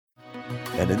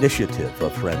an initiative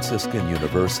of Franciscan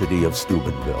University of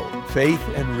Steubenville.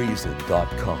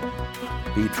 Faithandreason.com.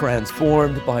 Be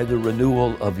transformed by the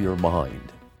renewal of your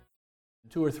mind.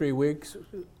 2 or 3 weeks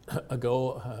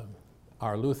ago,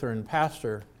 our Lutheran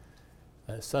pastor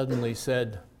suddenly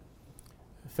said,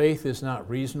 "Faith is not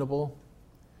reasonable.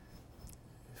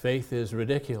 Faith is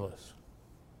ridiculous."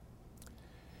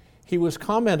 He was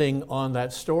commenting on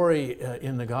that story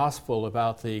in the gospel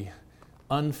about the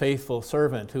unfaithful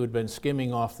servant who had been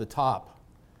skimming off the top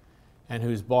and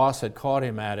whose boss had caught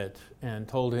him at it and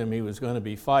told him he was going to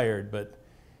be fired, but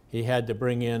he had to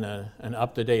bring in an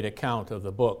up-to-date account of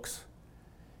the books.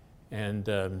 And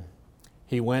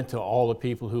he went to all the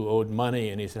people who owed money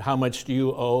and he said, "How much do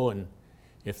you owe?" And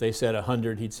if they said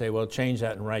 100, he'd say, "Well, change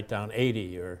that and write down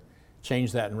 80, or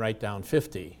change that and write down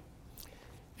 50.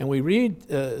 And we read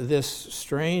this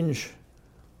strange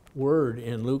word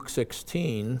in Luke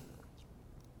 16.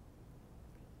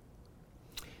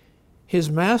 His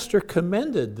master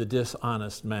commended the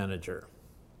dishonest manager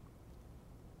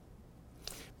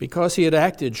because he had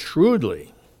acted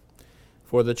shrewdly,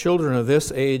 for the children of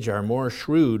this age are more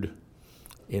shrewd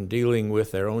in dealing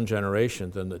with their own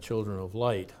generation than the children of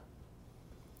light.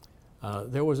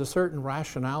 There was a certain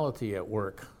rationality at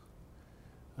work,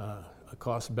 a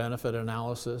cost-benefit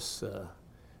analysis, a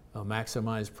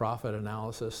maximized profit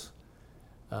analysis.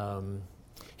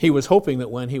 He was hoping that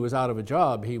when he was out of a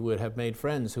job, he would have made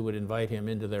friends who would invite him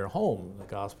into their home, the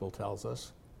gospel tells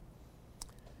us.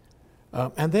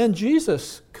 And then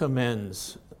Jesus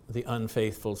commends the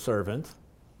unfaithful servant.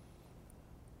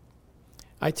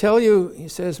 "I tell you," he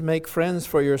says, "make friends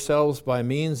for yourselves by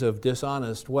means of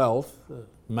dishonest wealth,"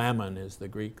 mammon is the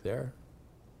Greek there,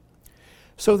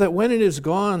 "so that when it is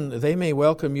gone, they may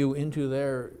welcome you into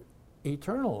their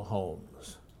eternal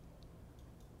homes."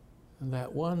 And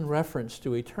that one reference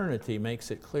to eternity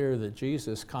makes it clear that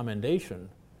Jesus' commendation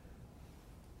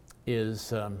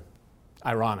is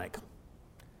ironic.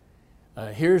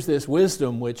 Here's this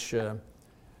wisdom which,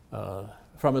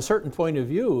 from a certain point of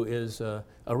view, is a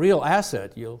real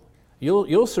asset.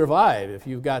 You'll survive if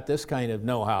you've got this kind of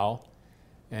know-how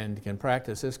and can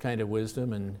practice this kind of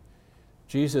wisdom. And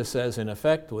Jesus says, in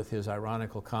effect, with his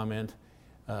ironical comment,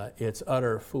 it's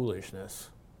utter foolishness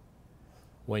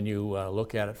when you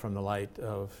look at it from the light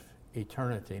of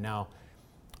eternity. Now,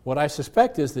 what I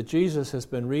suspect is that Jesus has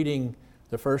been reading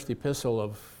the first epistle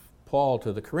of Paul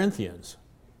to the Corinthians.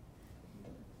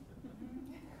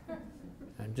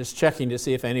 I'm just checking to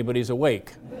see if anybody's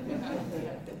awake.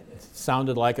 It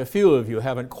sounded like a few of you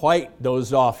haven't quite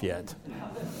dozed off yet.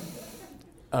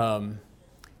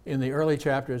 In the early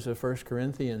chapters of 1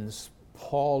 Corinthians,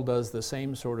 Paul does the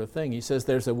same sort of thing. He says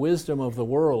there's a wisdom of the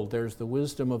world, there's the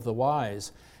wisdom of the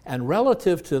wise, and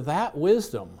relative to that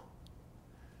wisdom,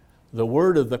 the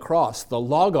word of the cross, the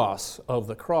logos of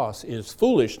the cross, is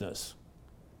foolishness.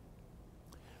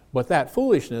 But that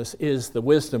foolishness is the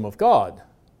wisdom of God.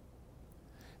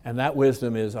 And that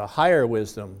wisdom is a higher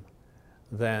wisdom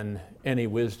than any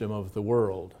wisdom of the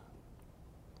world.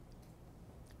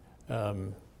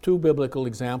 2 biblical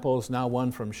examples, now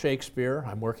one from Shakespeare.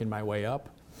 I'm working my way up.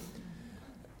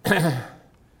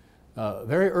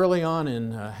 Very early on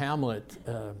in Hamlet,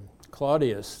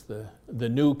 Claudius, the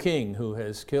new king who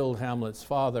has killed Hamlet's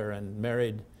father and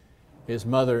married his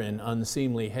mother in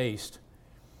unseemly haste,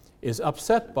 is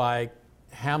upset by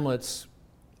Hamlet's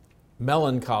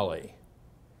melancholy.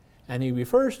 And he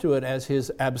refers to it as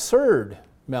his absurd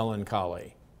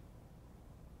melancholy.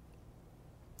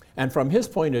 And from his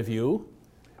point of view,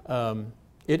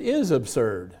 it is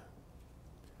absurd.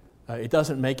 It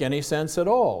doesn't make any sense at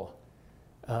all.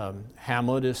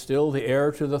 Hamlet is still the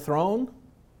heir to the throne.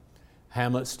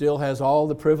 Hamlet still has all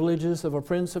the privileges of a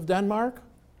prince of Denmark.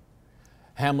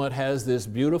 Hamlet has this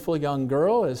beautiful young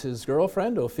girl as his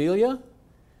girlfriend, Ophelia.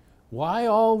 Why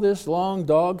all this long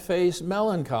dog-faced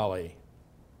melancholy?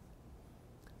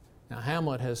 Now,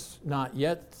 Hamlet has not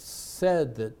yet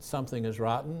said that something is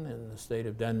rotten in the state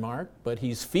of Denmark, but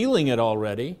he's feeling it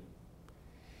already.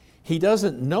 He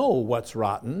doesn't know what's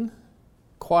rotten,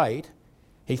 quite.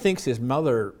 He thinks his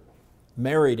mother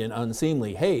married in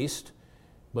unseemly haste,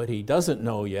 but he doesn't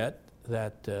know yet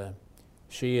that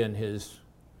she and his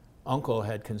uncle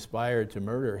had conspired to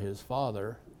murder his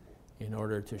father in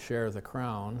order to share the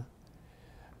crown.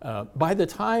 By the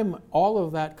time all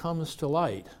of that comes to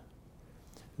light,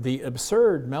 the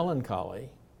absurd melancholy,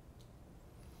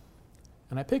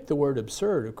 and I picked the word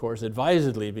absurd, of course,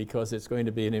 advisedly because it's going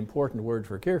to be an important word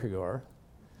for Kierkegaard.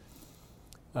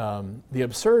 The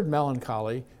absurd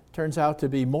melancholy turns out to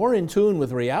be more in tune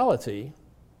with reality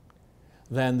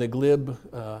than the glib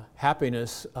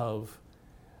happiness of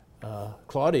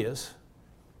Claudius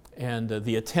And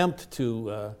the attempt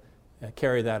to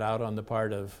carry that out on the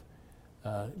part of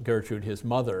Gertrude, his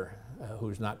mother,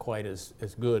 who's not quite as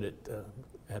good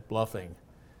at bluffing.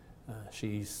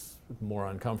 She's more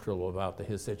uncomfortable about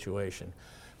his situation.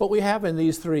 But we have in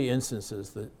these three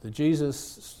instances, the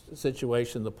Jesus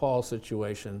situation, the Paul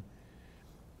situation,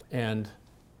 and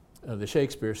the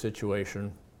Shakespeare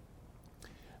situation,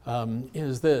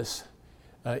 is this.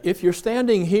 If you're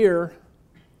standing here,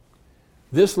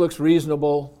 this looks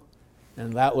reasonable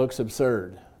and that looks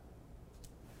absurd.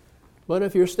 But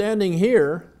if you're standing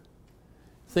here,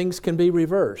 things can be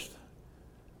reversed.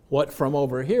 What from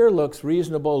over here looks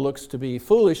reasonable looks to be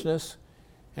foolishness,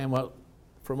 and what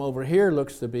from over here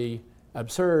looks to be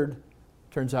absurd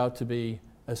turns out to be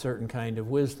a certain kind of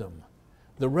wisdom.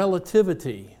 The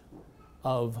relativity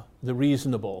of the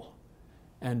reasonable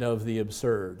and of the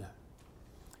absurd.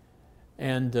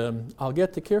 And I'll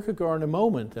get to Kierkegaard in a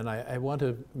moment, and I want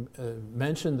to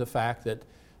mention the fact that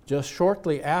just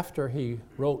shortly after he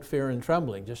wrote Fear and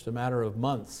Trembling, just a matter of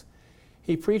months,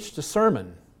 he preached a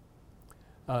sermon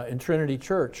in Trinity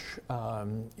Church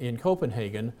in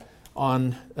Copenhagen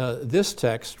on this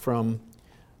text from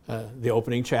the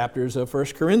opening chapters of 1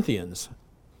 Corinthians.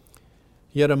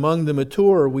 Yet among the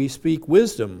mature we speak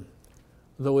wisdom,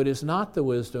 though it is not the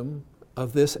wisdom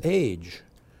of this age,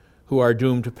 who are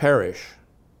doomed to perish.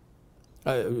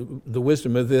 The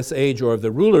wisdom of this age, or of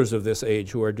the rulers of this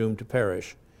age, who are doomed to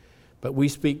perish. But we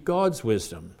speak God's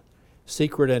wisdom,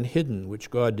 secret and hidden, which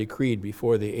God decreed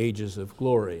before the ages of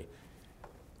glory.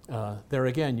 There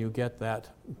again, you get that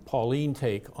Pauline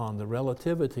take on the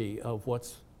relativity of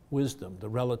what's wisdom, the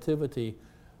relativity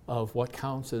of what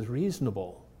counts as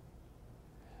reasonable.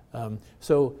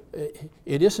 So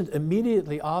it isn't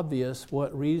immediately obvious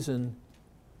what reason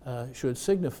should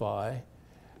signify,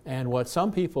 and what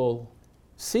some people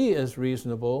see as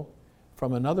reasonable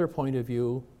from another point of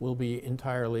view will be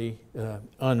entirely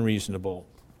unreasonable.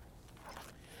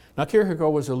 Now,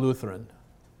 Kierkegaard was a Lutheran.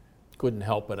 Couldn't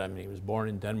help it. I mean, he was born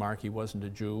in Denmark. He wasn't a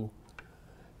Jew.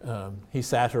 He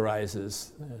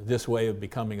satirizes this way of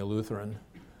becoming a Lutheran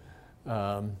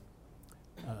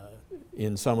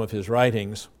in some of his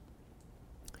writings.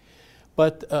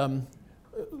 But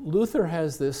Luther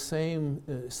has this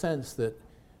same sense that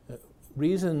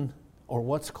reason, or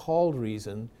what's called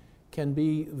reason, can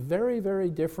be very, very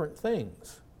different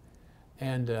things.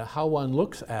 And how one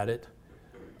looks at it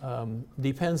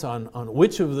depends on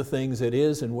which of the things it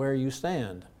is and where you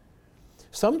stand.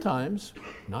 Sometimes,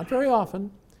 not very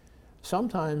often,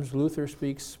 sometimes Luther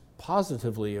speaks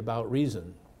positively about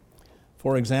reason.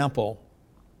 For example,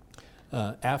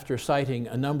 after citing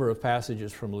a number of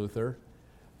passages from Luther,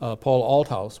 Paul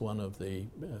Althaus, one of the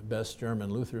best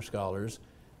German Luther scholars,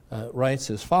 writes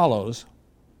as follows: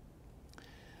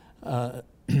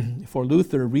 For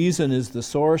Luther, reason is the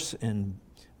source and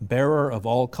bearer of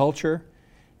all culture.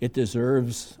 It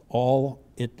deserves all,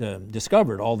 it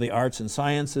discovered all the arts and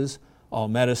sciences, all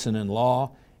medicine and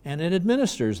law, and it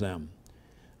administers them.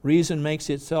 Reason makes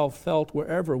itself felt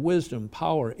wherever wisdom,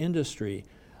 power, industry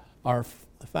are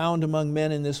found among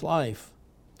men in this life.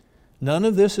 None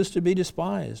of this is to be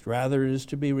despised. Rather, it is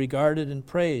to be regarded and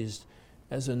praised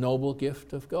as a noble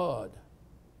gift of God.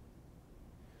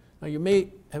 Now, you may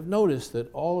have noticed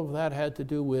that all of that had to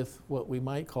do with what we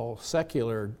might call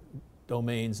secular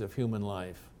domains of human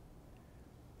life.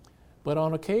 But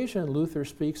on occasion, Luther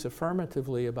speaks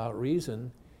affirmatively about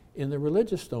reason in the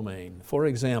religious domain. For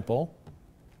example,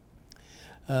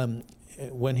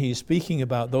 when he's speaking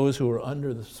about those who are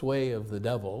under the sway of the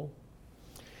devil,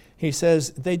 he says,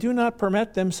 they do not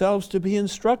permit themselves to be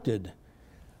instructed.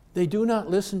 They do not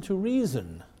listen to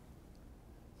reason.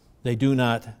 They do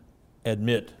not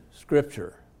admit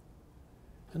Scripture.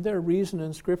 And their reason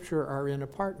and Scripture are in a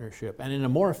partnership. And in a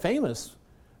more famous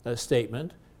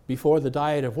statement, before the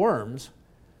Diet of Worms,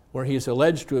 where he's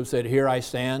alleged to have said, here I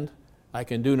stand, I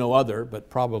can do no other, but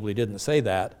probably didn't say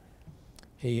that.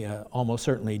 He almost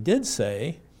certainly did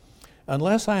say,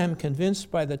 unless I am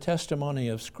convinced by the testimony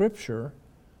of Scripture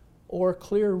or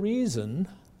clear reason,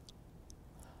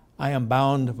 I am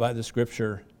bound by the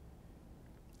Scripture,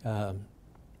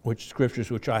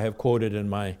 Scriptures which I have quoted, and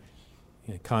my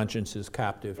conscience is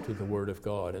captive to the Word of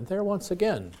God. And there once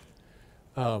again,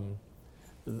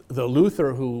 the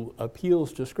Luther who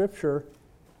appeals to Scripture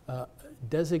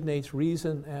designates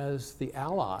reason as the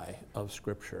ally of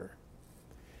Scripture.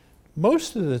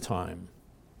 Most of the time,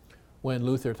 when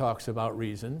Luther talks about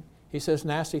reason, he says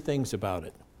nasty things about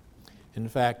it. In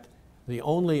fact, the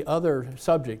only other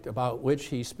subject about which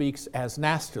he speaks as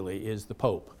nastily is the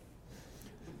Pope.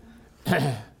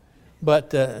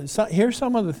 But here's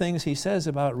some of the things he says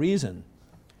about reason.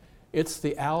 It's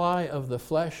the ally of the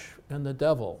flesh and the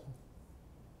devil.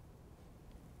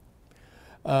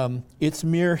 It's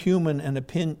mere human and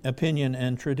opinion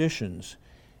and traditions.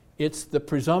 It's the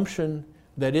presumption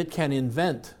that it can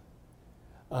invent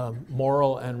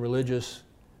moral and religious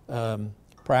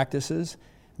practices,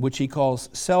 which he calls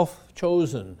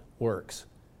self-chosen works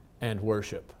and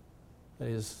worship. That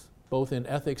is, both in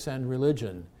ethics and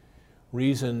religion,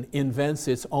 reason invents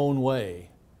its own way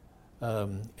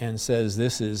and says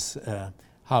this is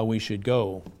how we should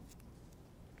go.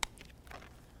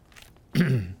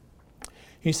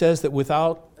 He says that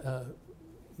without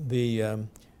the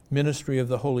ministry of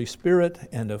the Holy Spirit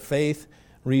and of faith,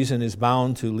 reason is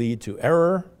bound to lead to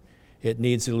error. It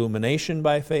needs illumination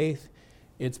by faith.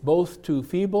 It's both too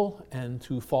feeble and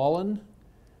too fallen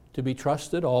to be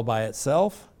trusted all by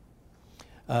itself.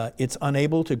 It's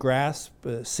unable to grasp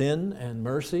sin and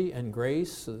mercy and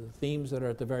grace, themes that are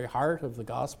at the very heart of the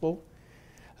gospel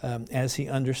as he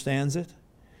understands it.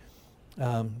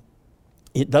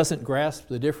 It doesn't grasp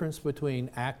the difference between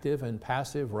active and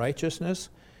passive righteousness,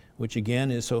 which again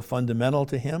is so fundamental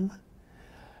to him.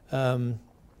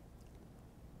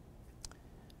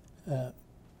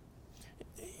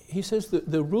 He says that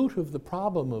the root of the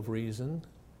problem of reason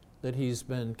that he's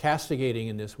been castigating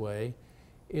in this way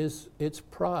is its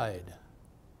pride.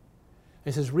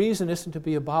 He says reason isn't to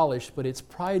be abolished, but its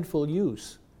prideful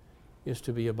use is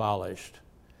to be abolished.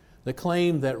 The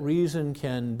claim that reason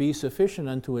can be sufficient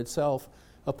unto itself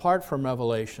apart from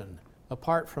revelation,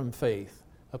 apart from faith,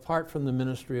 apart from the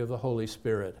ministry of the Holy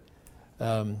Spirit,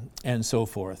 and so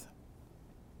forth.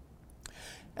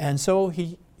 And so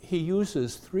he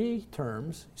uses three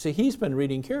terms. See, he's been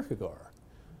reading Kierkegaard,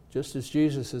 just as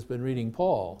Jesus has been reading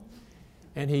Paul.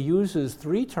 And he uses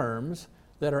three terms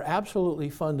that are absolutely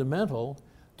fundamental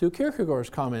to Kierkegaard's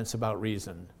comments about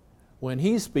reason when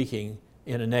he's speaking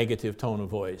in a negative tone of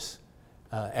voice,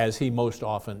 as he most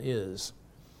often is.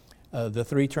 The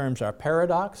three terms are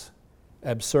paradox,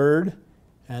 absurd,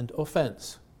 and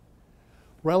offense.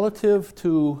 Relative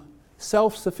to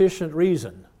self-sufficient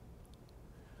reason,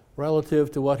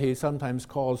 relative to what he sometimes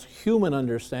calls human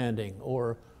understanding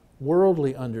or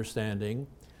worldly understanding,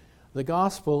 the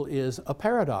gospel is a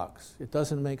paradox. It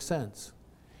doesn't make sense.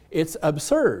 It's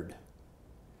absurd.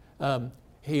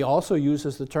 He also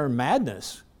uses the term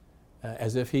madness,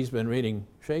 as if he's been reading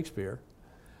Shakespeare.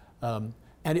 And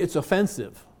it's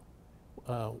offensive.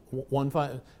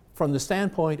 From the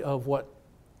standpoint of what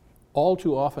all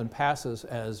too often passes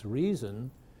as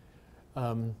reason,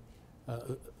 the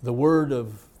word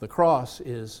of the cross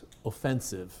is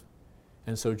offensive.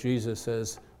 And so Jesus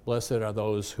says, "Blessed are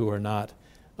those who are not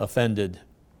offended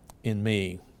in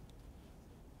me."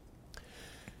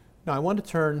 Now I want to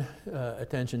turn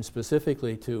attention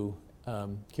specifically to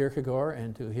Kierkegaard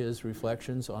and to his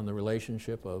reflections on the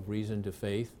relationship of reason to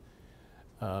faith,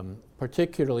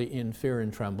 particularly in Fear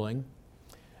and Trembling,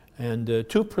 and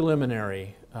two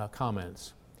preliminary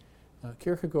comments.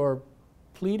 Kierkegaard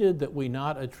pleaded that we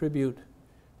not attribute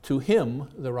to him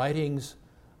the writings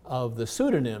of the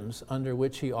pseudonyms under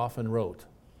which he often wrote.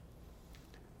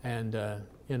 And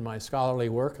in my scholarly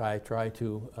work, I try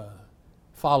to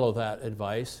follow that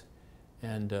advice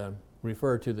and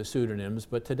refer to the pseudonyms.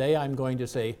 But today I'm going to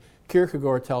say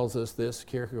Kierkegaard tells us this,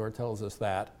 Kierkegaard tells us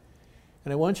that.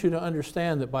 And I want you to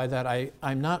understand that by that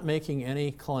I'm not making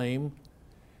any claim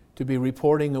to be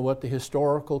reporting what the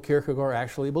historical Kierkegaard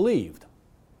actually believed.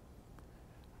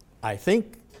 I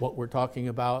think what we're talking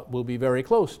about will be very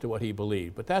close to what he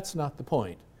believed, but that's not the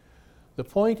point. The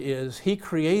point is he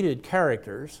created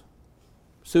characters,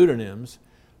 pseudonyms,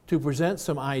 to present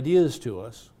some ideas to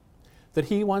us that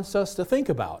he wants us to think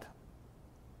about.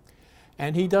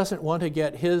 And he doesn't want to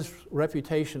get his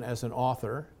reputation as an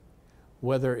author,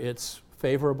 whether it's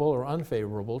favorable or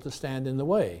unfavorable, to stand in the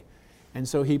way. And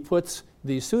so he puts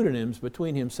these pseudonyms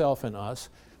between himself and us,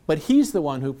 but he's the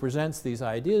one who presents these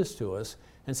ideas to us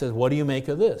and says, what do you make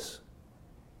of this?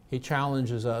 He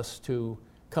challenges us to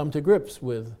come to grips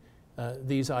with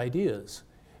these ideas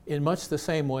in much the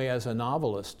same way as a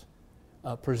novelist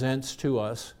presents to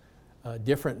us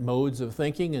different modes of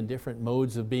thinking and different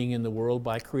modes of being in the world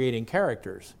by creating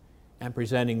characters and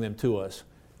presenting them to us.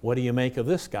 What do you make of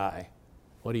this guy?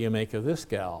 What do you make of this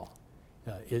gal?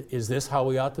 Is this how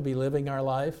we ought to be living our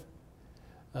life?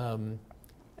 That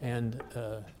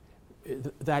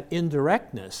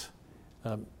indirectness,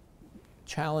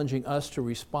 challenging us to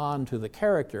respond to the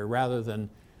character rather than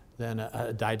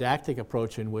a didactic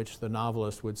approach in which the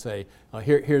novelist would say,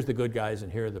 here's the good guys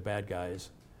and here are the bad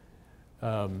guys.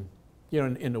 In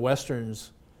the Western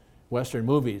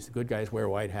movies, the good guys wear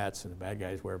white hats and the bad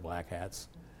guys wear black hats.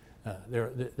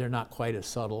 They're not quite as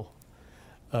subtle.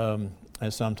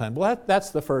 as sometimes. Well,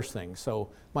 that's the first thing. So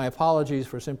my apologies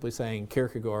for simply saying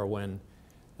Kierkegaard when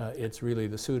it's really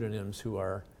the pseudonyms who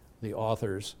are the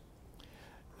authors.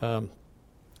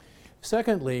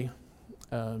 Secondly,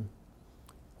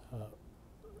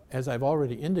 as I've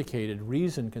already indicated,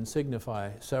 reason can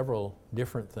signify several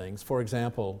different things. For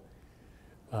example,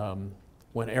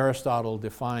 when Aristotle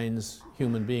defines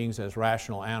human beings as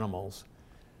rational animals,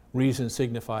 reason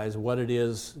signifies what it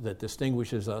is that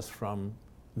distinguishes us from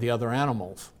the other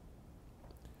animals.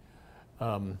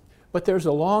 But there's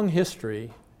a long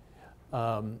history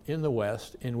in the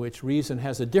West in which reason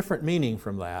has a different meaning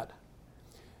from that.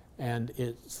 And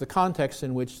it's the context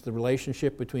in which the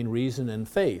relationship between reason and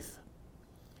faith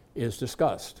is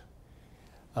discussed.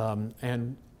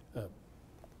 And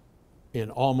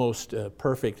in almost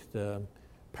perfect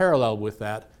parallel with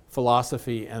that,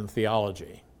 philosophy and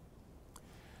theology.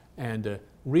 And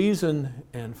reason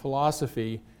and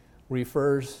philosophy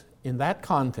refers in that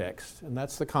context, and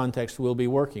that's the context we'll be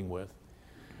working with,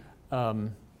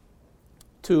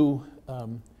 to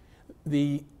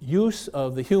the use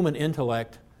of the human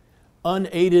intellect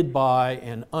unaided by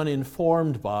and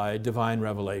uninformed by divine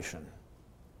revelation.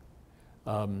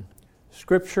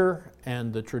 Scripture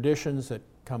and the traditions that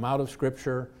come out of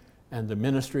Scripture and the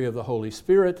ministry of the Holy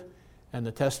Spirit and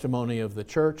the testimony of the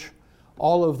Church,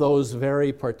 all of those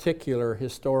very particular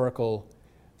historical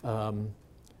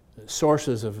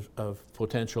sources of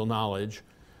potential knowledge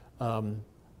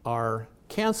are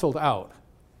canceled out,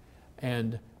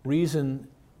 and reason,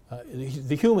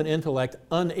 the human intellect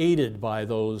unaided by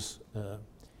those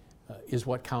is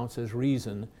what counts as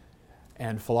reason,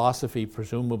 and philosophy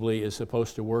presumably is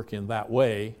supposed to work in that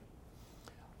way.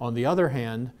 On the other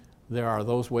hand, there are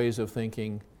those ways of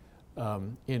thinking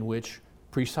in which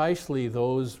precisely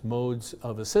those modes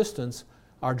of assistance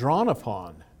are drawn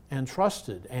upon and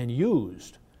trusted and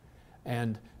used.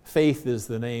 And faith is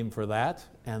the name for that,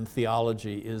 and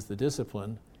theology is the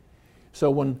discipline. So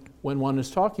when one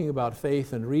is talking about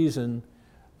faith and reason,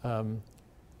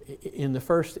 in the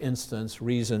first instance,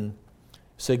 reason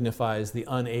signifies the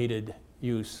unaided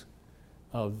use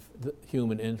of the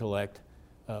human intellect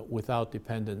without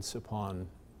dependence upon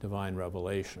divine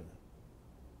revelation.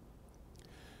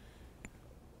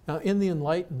 Now, in the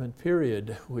Enlightenment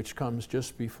period, which comes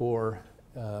just before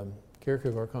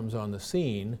Kierkegaard comes on the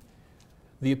scene,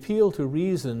 the appeal to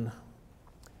reason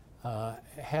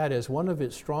had as one of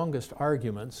its strongest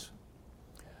arguments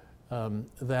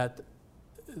that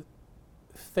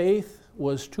faith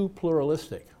was too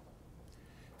pluralistic.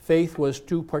 Faith was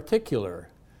too particular.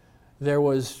 There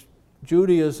was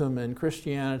Judaism and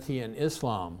Christianity and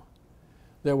Islam.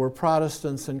 There were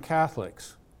Protestants and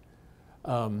Catholics.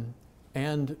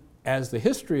 And as the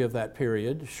history of that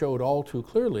period showed all too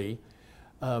clearly,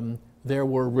 there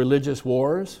were religious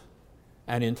wars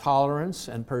and intolerance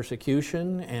and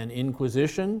persecution and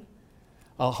inquisition,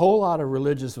 a whole lot of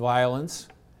religious violence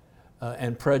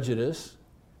and prejudice.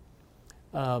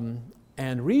 And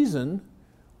reason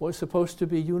was supposed to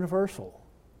be universal.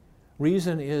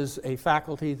 Reason is a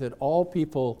faculty that all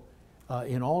people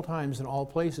in all times and all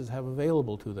places have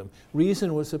available to them.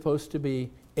 Reason was supposed to be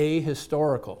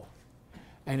ahistorical.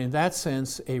 And in that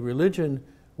sense, a religion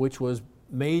which was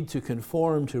made to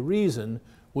conform to reason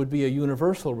would be a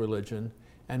universal religion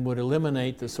and would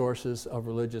eliminate the sources of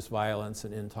religious violence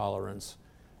and intolerance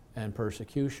and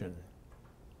persecution.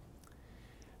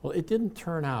 Well, it didn't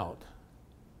turn out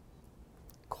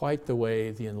quite the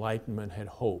way the Enlightenment had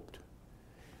hoped.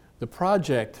 The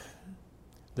project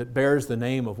that bears the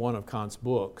name of one of Kant's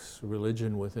books,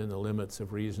 Religion Within the Limits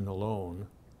of Reason Alone,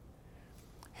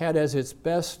 had as its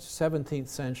best 17th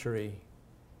century,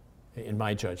 in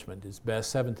my judgment, its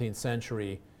best 17th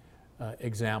century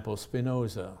example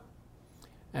Spinoza,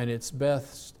 and its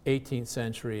best 18th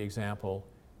century example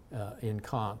in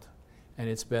Kant, and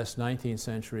its best 19th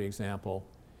century example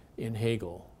in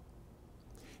Hegel.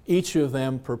 Each of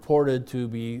them purported to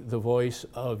be the voice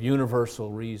of universal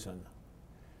reason.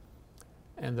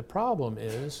 And the problem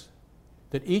is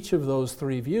that each of those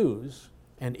three views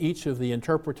and each of the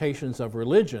interpretations of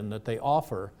religion that they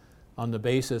offer on the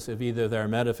basis of either their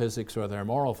metaphysics or their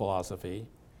moral philosophy,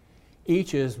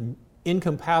 each is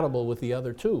incompatible with the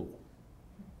other two.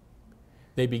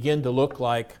 They begin to look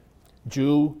like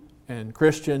Jew and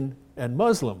Christian and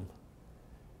Muslim,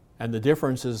 and the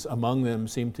differences among them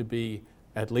seem to be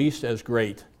at least as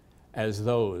great as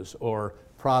those, or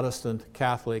Protestant,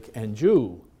 Catholic, and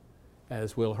Jew,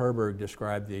 as Will Herberg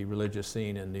described the religious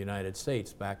scene in the United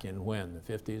States back in when, the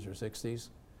 50s or 60s?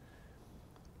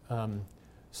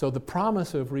 So the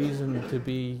promise of reason to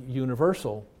be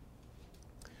universal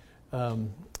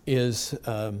is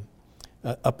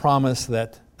a promise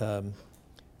that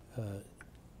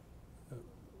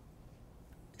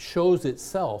shows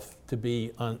itself to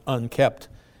be unkept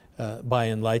by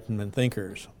Enlightenment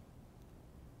thinkers.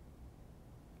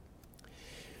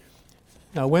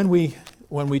 Now, when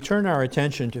we turn our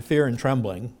attention to fear and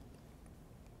trembling,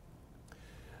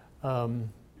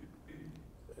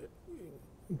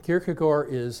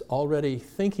 Kierkegaard is already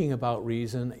thinking about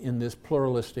reason in this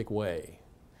pluralistic way.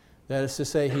 That is to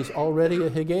say, he's already a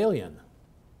Hegelian.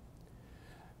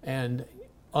 And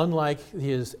unlike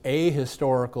his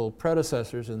ahistorical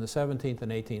predecessors in the 17th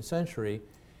and 18th century,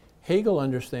 Hegel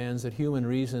understands that human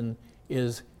reason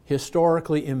is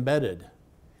historically embedded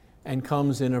and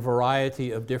comes in a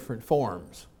variety of different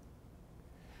forms.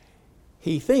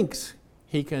 He thinks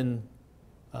he can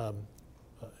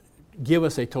give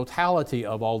us a totality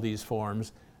of all these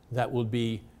forms that will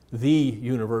be the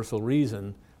universal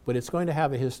reason, but it's going to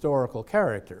have a historical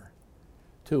character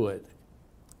to it.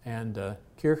 And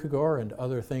Kierkegaard and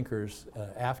other thinkers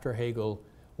after Hegel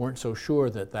weren't so sure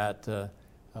that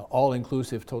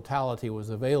all-inclusive totality was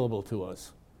available to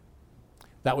us.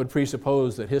 That would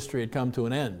presuppose that history had come to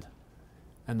an end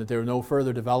and that there were no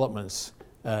further developments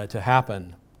to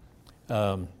happen,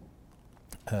 and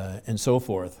so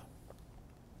forth.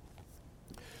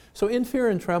 So in Fear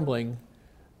and Trembling,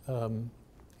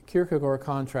 Kierkegaard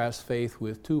contrasts faith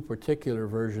with two particular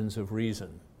versions of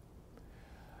reason.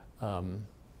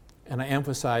 And I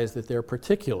emphasize that they're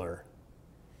particular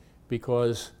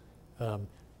because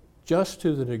just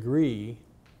to the degree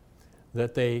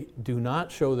that they do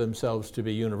not show themselves to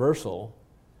be universal,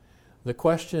 the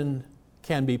question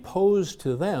can be posed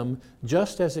to them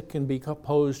just as it can be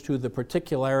posed to the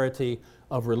particularity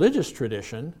of religious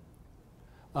tradition.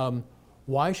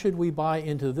 Why should we buy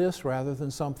into this rather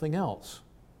than something else?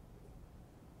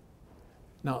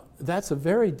 Now, that's a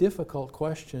very difficult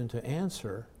question to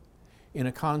answer in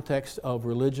a context of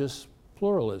religious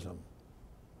pluralism.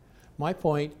 My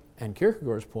point, and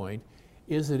Kierkegaard's point,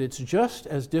 is that it's just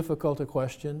as difficult a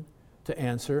question to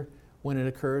answer when it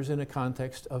occurs in a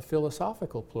context of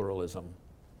philosophical pluralism.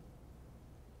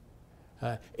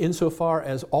 Insofar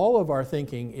as all of our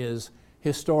thinking is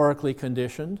historically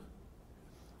conditioned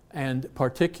and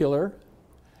particular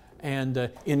and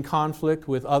in conflict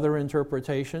with other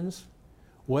interpretations,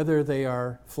 whether they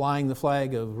are flying the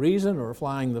flag of reason or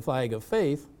flying the flag of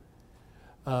faith,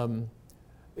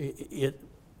 it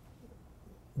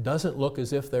doesn't look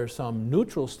as if there's some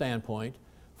neutral standpoint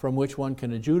from which one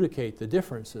can adjudicate the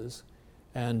differences,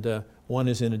 and one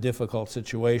is in a difficult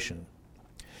situation.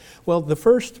 Well, the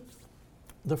first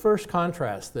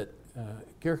contrast that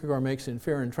Kierkegaard makes in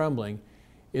Fear and Trembling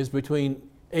is between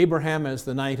Abraham as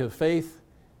the knight of faith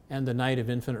and the knight of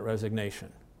infinite resignation.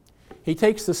 He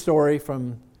takes the story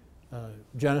from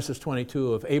Genesis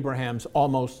 22 of Abraham's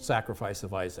almost sacrifice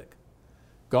of Isaac.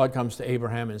 God comes to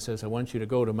Abraham and says, I want you to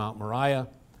go to Mount Moriah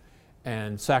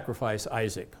and sacrifice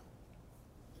Isaac.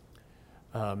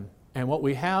 And what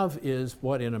we have is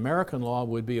what in American law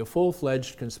would be a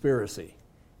full-fledged conspiracy.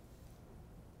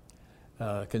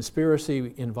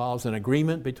 Conspiracy involves an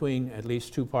agreement between at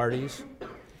least two parties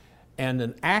and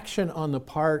an action on the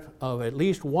part of at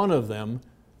least one of them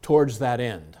towards that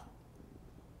end.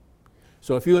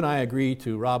 So if you and I agree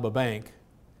to rob a bank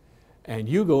and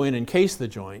you go in and case the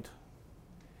joint,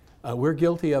 we're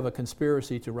guilty of a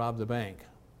conspiracy to rob the bank.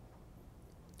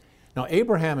 Now,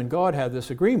 Abraham and God have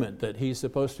this agreement that he's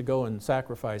supposed to go and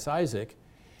sacrifice Isaac,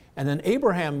 and then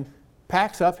Abraham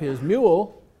packs up his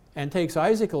mule and takes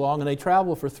Isaac along, and they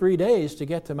travel for 3 days to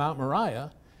get to Mount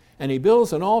Moriah, and he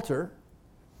builds an altar,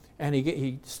 and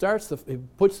he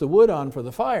puts the wood on for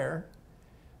the fire.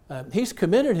 He's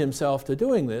committed himself to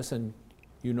doing this, and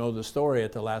you know the story.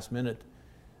 At the last minute,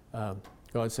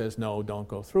 God says, no, don't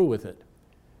go through with it.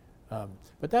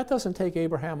 But that doesn't take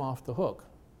Abraham off the hook.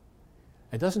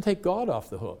 It doesn't take God off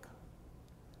the hook.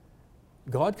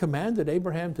 God commanded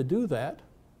Abraham to do that,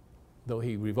 though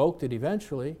he revoked it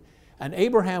eventually, and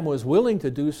Abraham was willing to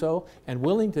do so and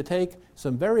willing to take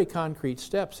some very concrete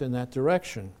steps in that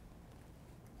direction.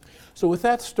 So with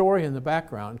that story in the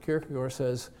background, Kierkegaard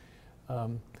says,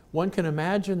 one can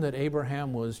imagine that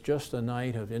Abraham was just a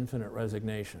knight of infinite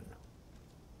resignation.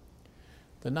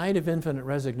 The knight of infinite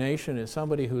resignation is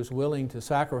somebody who's willing to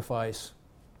sacrifice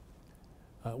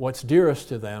what's dearest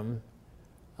to them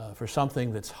for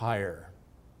something that's higher.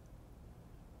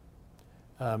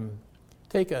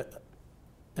 Take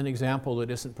an example that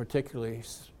isn't particularly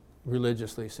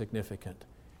religiously significant.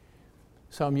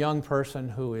 Some young person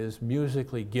who is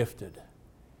musically gifted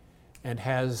and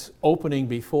has opening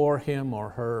before him or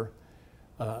her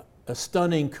a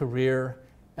stunning career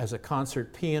as a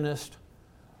concert pianist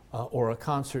or a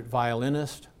concert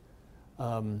violinist,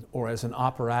 or as an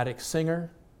operatic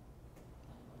singer,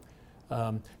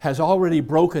 has already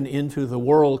broken into the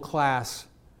world-class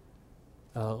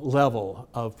level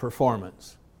of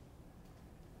performance,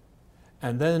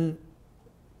 and then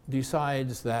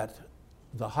decides that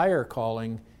the higher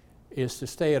calling is to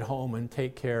stay at home and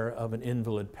take care of an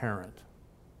invalid parent,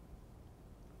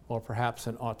 or perhaps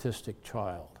an autistic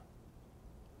child.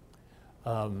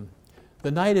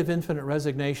 The Knight of Infinite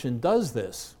Resignation does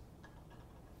this,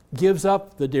 gives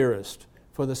up the dearest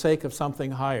for the sake of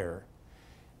something higher,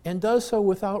 and does so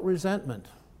without resentment,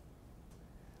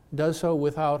 does so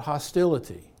without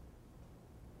hostility.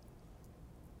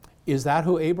 Is that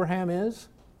who Abraham is?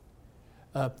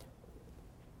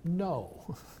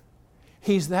 No.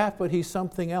 He's that, but he's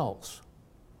something else.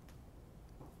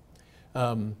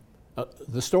 The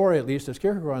story, at least as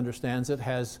Kierkegaard understands it,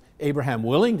 has Abraham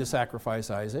willing to sacrifice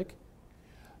Isaac,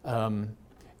 and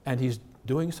he's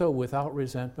doing so without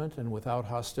resentment and without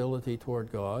hostility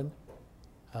toward God.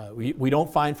 We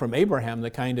don't find from Abraham the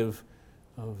kind of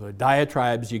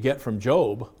diatribes you get from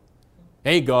Job.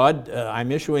 Hey, God,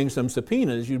 I'm issuing some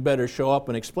subpoenas. You'd better show up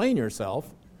and explain yourself.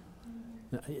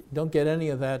 Don't get any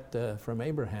of that from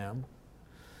Abraham.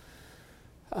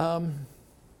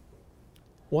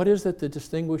 What is it that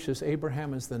distinguishes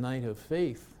Abraham as the Knight of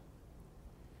Faith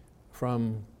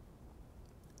from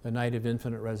the Knight of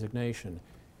Infinite Resignation?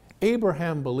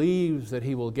 Abraham believes that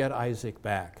he will get Isaac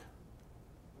back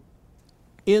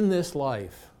in this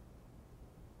life,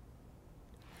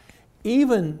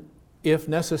 even if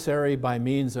necessary by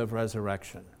means of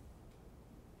resurrection.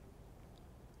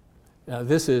 Now,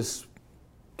 this is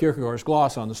Kierkegaard's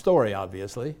gloss on the story,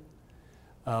 obviously.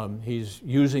 He's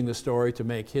using the story to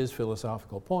make his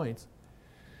philosophical points.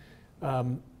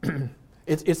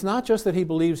 It's not just that he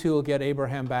believes he will get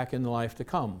Abraham back in the life to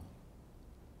come.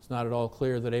 It's not at all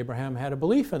clear that Abraham had a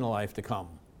belief in the life to come.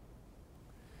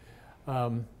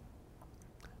 And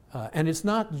it's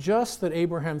not just that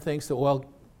Abraham thinks that, well,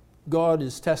 God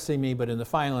is testing me, but in the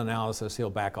final analysis, he'll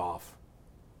back off.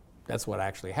 That's what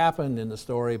actually happened in the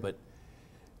story, but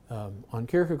on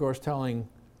Kierkegaard's telling,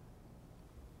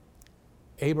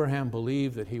 Abraham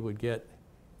believed that he would get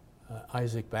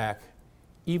Isaac back,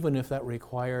 even if that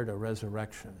required a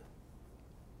resurrection.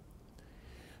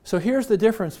 So here's the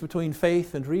difference between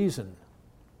faith and reason.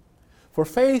 For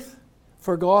faith,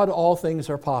 for God, all things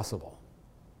are possible.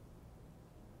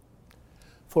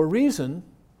 For reason,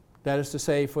 that is to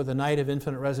say, for the Knight of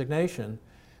Infinite Resignation,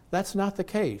 that's not the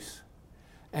case.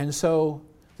 And so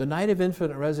the Knight of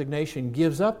Infinite Resignation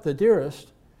gives up the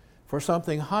dearest for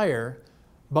something higher,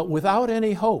 but without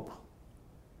any hope,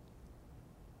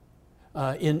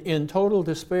 in total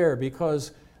despair,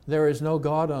 because there is no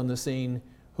God on the scene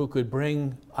who could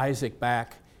bring Isaac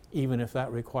back, even if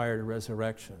that required a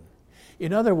resurrection.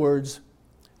 In other words,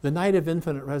 the Knight of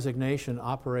Infinite Resignation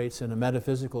operates in a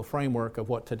metaphysical framework of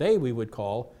what today we would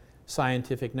call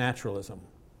scientific naturalism,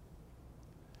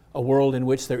 a world in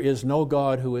which there is no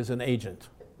God who is an agent,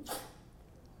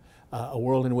 a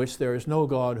world in which there is no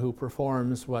God who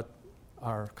performs what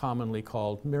are commonly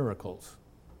called miracles.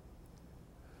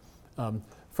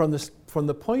 From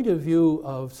the point of view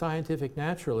of scientific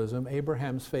naturalism,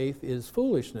 Abraham's faith is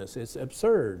foolishness, it's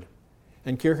absurd.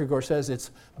 And Kierkegaard says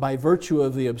it's by virtue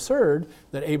of the absurd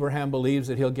that Abraham believes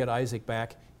that he'll get Isaac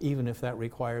back, even if that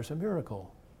requires a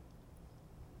miracle.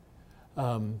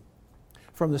 From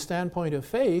the standpoint of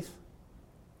faith,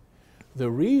 the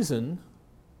reason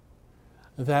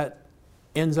that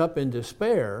ends up in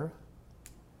despair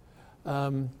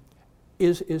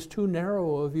is too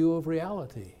narrow a view of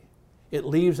reality. It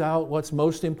leaves out what's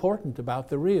most important about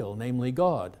the real, namely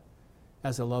God,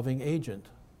 as a loving agent.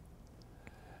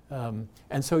 And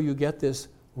so you get this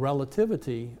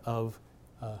relativity of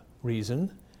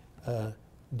reason,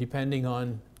 depending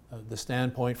on the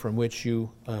standpoint from which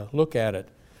you look at it.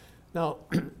 Now,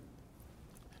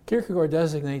 Kierkegaard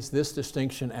designates this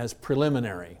distinction as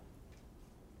preliminary.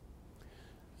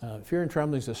 Fear and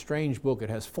Trembling is a strange book. It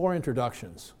has 4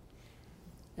 introductions.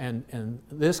 And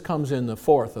this comes in the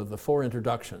 4th of the 4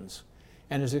 introductions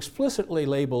and is explicitly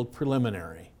labeled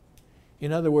preliminary.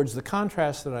 In other words, the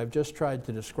contrast that I've just tried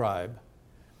to describe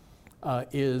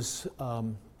is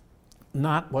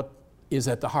not what is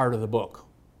at the heart of the book.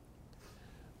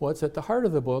 What's at the heart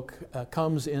of the book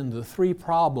comes in the 3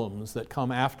 problems that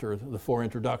come after the 4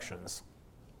 introductions.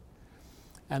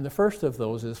 And the first of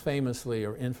those is famously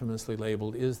or infamously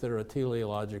labeled, is there a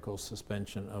teleological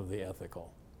suspension of the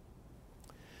ethical?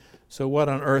 So what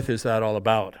on earth is that all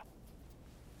about?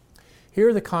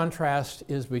 Here the contrast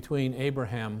is between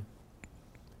Abraham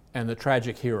and the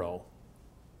tragic hero,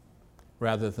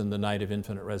 rather than the night of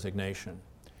infinite resignation.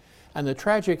 And the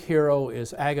tragic hero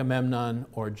is Agamemnon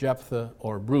or Jephthah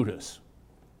or Brutus.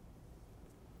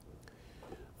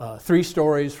 Three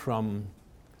stories from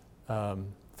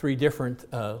three different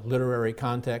literary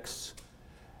contexts.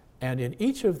 And in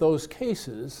each of those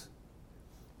cases,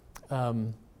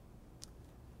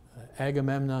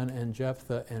 Agamemnon and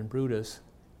Jephthah and Brutus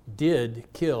did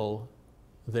kill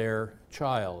their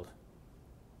child.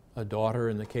 A daughter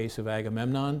in the case of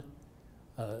Agamemnon.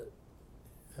 Is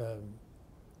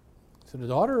it a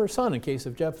daughter or a son in case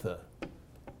of Jephthah?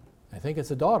 I think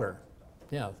it's a daughter,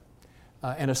 yeah.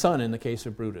 And a son in the case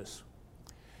of Brutus.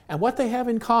 And what they have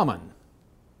in common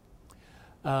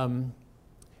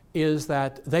is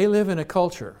that they live in a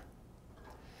culture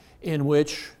in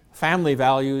which family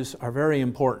values are very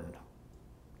important.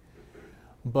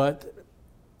 But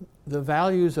the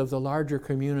values of the larger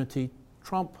community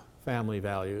trump family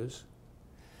values.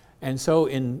 And so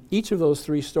in each of those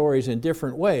three stories in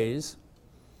different ways,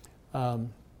 the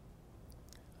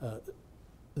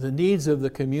needs of the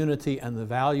community and the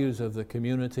values of the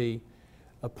community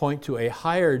point to a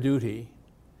higher duty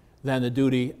than the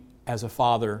duty as a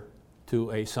father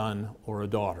to a son or a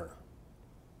daughter.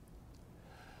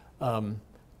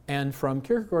 And from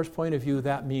Kierkegaard's point of view,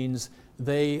 that means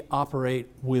they operate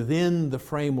within the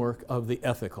framework of the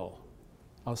ethical.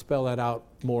 I'll spell that out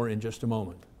more in just a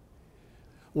moment.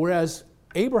 Whereas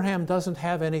Abraham doesn't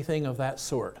have anything of that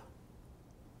sort.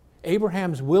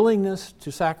 Abraham's willingness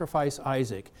to sacrifice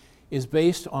Isaac is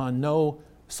based on no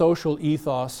social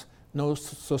ethos, no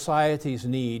society's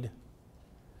need.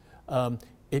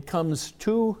 It comes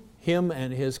to him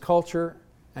and his culture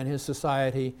and his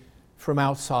society from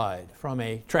outside, from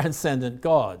a transcendent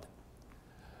God.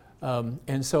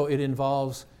 And so it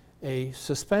involves a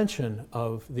suspension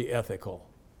of the ethical.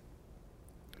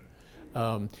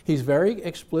 He's very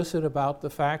explicit about the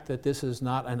fact that this is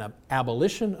not an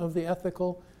abolition of the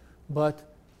ethical,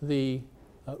 but the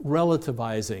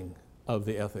relativizing of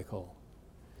the ethical.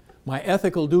 My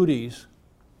ethical duties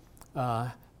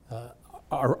are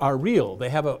real. They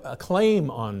have a claim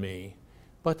on me,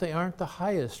 but they aren't the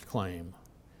highest claim.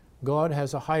 God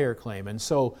has a higher claim. And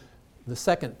so the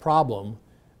second problem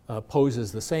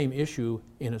poses the same issue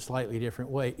in a slightly different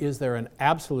way. Is there an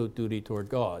absolute duty toward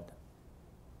God?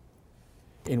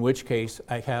 In which case,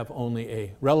 I have only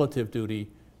a relative duty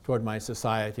toward my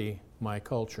society, my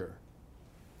culture.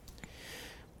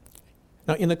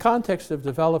 Now, in the context of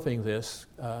developing this,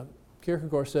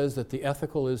 Kierkegaard says that the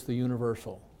ethical is the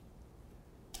universal.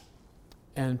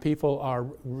 And people are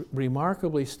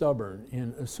remarkably stubborn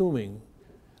in assuming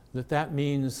that that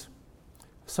means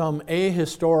some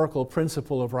ahistorical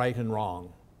principle of right and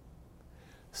wrong.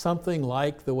 Something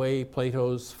like the way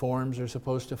Plato's forms are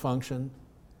supposed to function.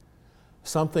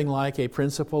 Something like a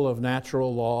principle of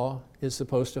natural law is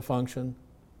supposed to function.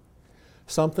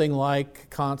 Something like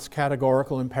Kant's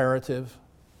categorical imperative,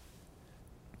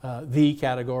 the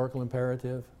categorical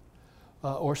imperative,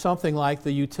 or something like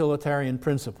the utilitarian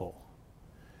principle,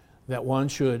 that one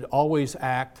should always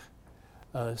act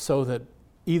so that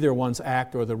either one's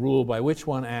act or the rule by which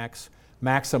one acts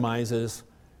maximizes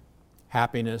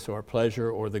happiness or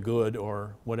pleasure or the good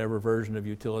or whatever version of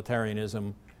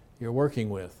utilitarianism you're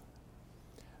working with.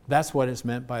 That's what is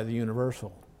meant by the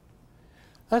universal.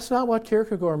 That's not what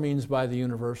Kierkegaard means by the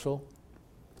universal,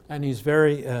 and he's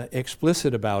very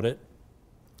explicit about it.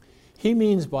 He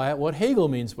means by it what Hegel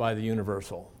means by the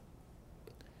universal.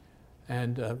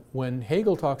 And when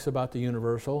Hegel talks about the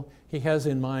universal, he has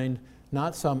in mind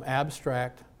not some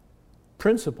abstract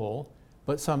principle,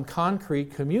 but some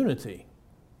concrete community.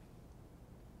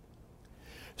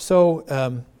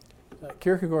 So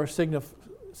Kierkegaard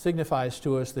signifies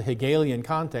to us the Hegelian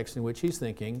context in which he's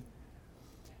thinking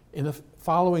in the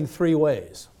following three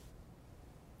ways.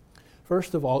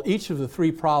 First of all, each of the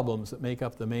three problems that make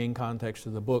up the main context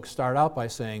of the book start out by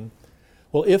saying,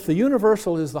 well, if the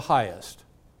universal is the highest,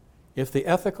 if the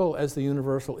ethical as the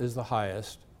universal is the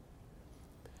highest,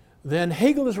 then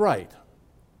Hegel is right,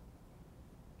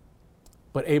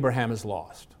 but Abraham is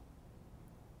lost.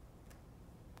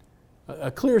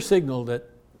 A clear signal that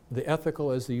the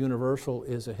ethical as the universal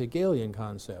is a Hegelian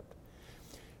concept.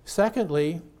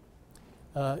 Secondly,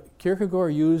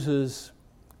 Kierkegaard uses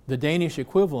the Danish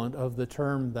equivalent of the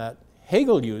term that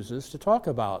Hegel uses to talk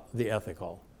about the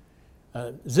ethical,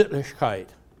 Sittlichkeit,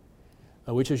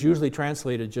 which is usually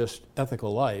translated just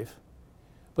ethical life,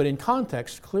 but in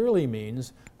context clearly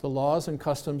means the laws and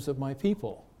customs of my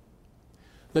people.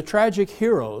 The tragic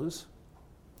heroes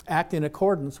act in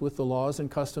accordance with the laws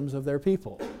and customs of their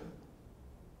people.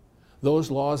 Those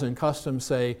laws and customs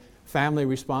say family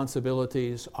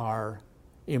responsibilities are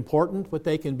important, but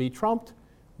they can be trumped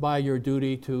by your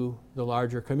duty to the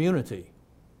larger community.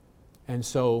 And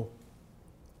so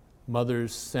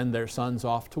mothers send their sons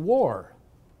off to war.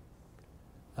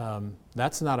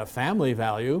 That's not a family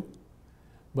value,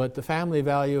 but the family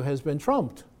value has been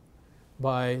trumped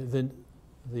by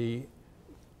the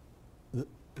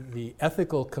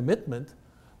ethical commitment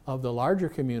of the larger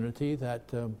community that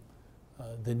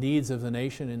the needs of the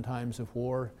nation in times of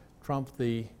war trump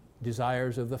the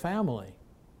desires of the family.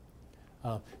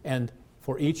 And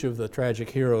for each of the tragic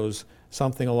heroes,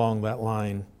 something along that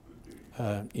line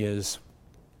is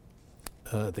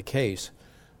the case.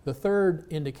 The third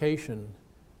indication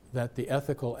that the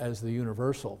ethical as the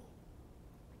universal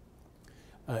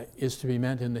is to be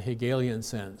meant in the Hegelian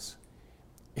sense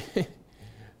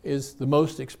is the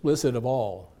most explicit of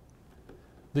all.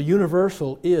 The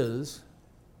universal is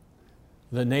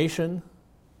the nation,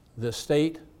 the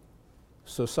state,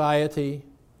 society,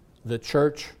 the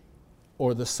church,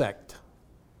 or the sect.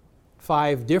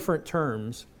 5 different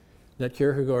terms that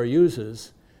Kierkegaard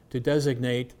uses to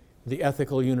designate the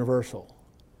ethical universal.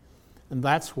 And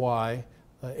that's why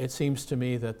it seems to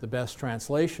me that the best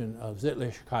translation of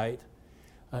Sittlichkeit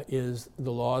is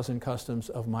the laws and customs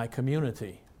of my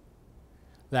community.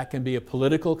 That can be a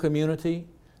political community,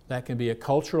 that can be a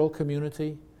cultural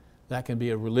community, that can be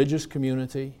a religious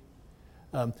community,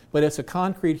 but it's a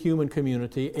concrete human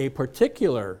community, a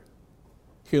particular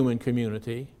human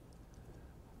community.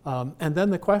 And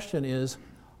then the question is,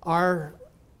 are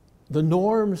the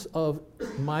norms of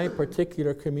my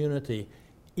particular community,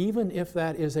 even if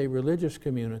that is a religious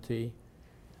community,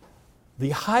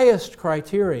 the highest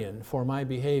criterion for my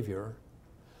behavior,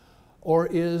 or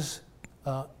is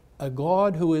a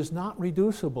God who is not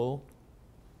reducible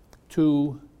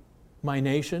to my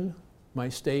nation, my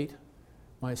state,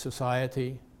 my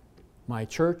society, my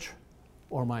church,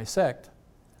 or my sect,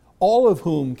 all of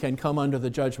whom can come under the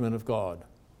judgment of God,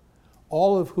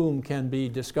 all of whom can be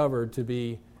discovered to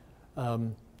be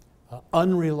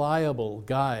unreliable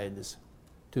guides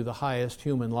to the highest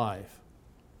human life.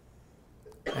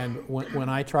 And when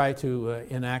I try to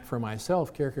enact for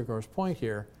myself Kierkegaard's point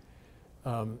here,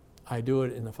 I do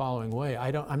it in the following way.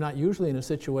 I'm not usually in a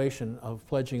situation of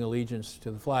pledging allegiance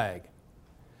to the flag.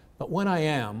 But when I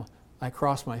am, I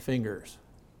cross my fingers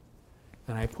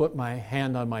and I put my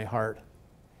hand on my heart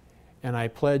and I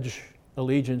pledge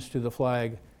allegiance to the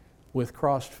flag with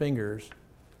crossed fingers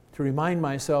to remind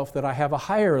myself that I have a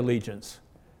higher allegiance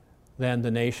than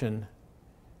the nation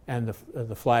and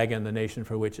the flag and the nation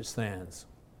for which it stands.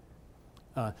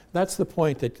 That's the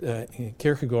point that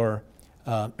Kierkegaard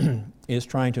is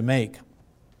trying to make.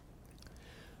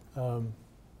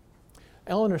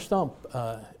 Eleanor Stump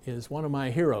is one of my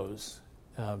heroes,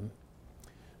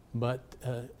 but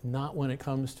not when it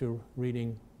comes to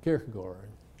reading Kierkegaard.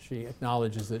 She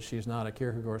acknowledges that she's not a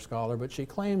Kierkegaard scholar, but she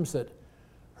claims that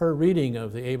her reading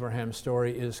of the Abraham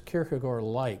story is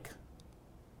Kierkegaard-like.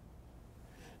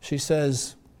 She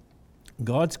says,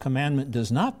 God's commandment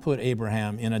does not put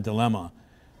Abraham in a dilemma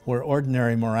where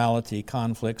ordinary morality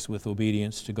conflicts with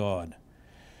obedience to God.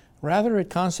 Rather,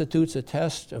 it constitutes a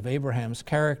test of Abraham's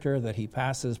character that he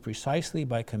passes precisely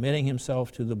by committing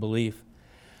himself to the belief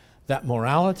that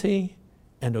morality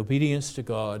and obedience to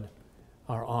God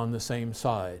are on the same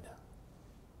side.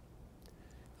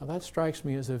 Now that strikes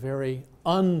me as a very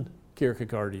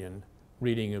un-Kierkegaardian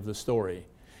reading of the story.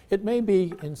 It may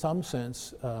be, in some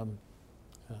sense,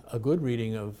 a good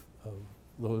reading of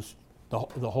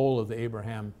the whole of the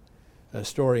Abraham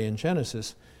story in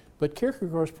Genesis, but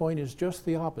Kierkegaard's point is just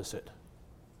the opposite,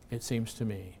 it seems to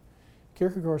me.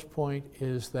 Kierkegaard's point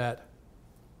is that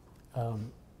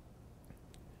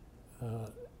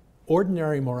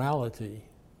ordinary morality,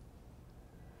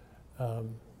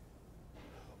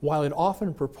 while it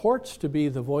often purports to be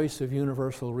the voice of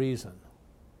universal reason,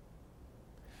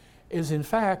 is in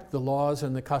fact the laws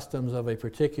and the customs of a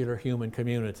particular human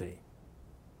community.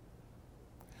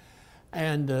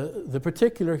 And the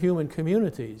particular human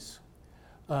communities,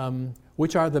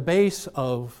 which are the base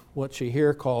of what she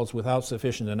here calls, without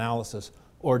sufficient analysis,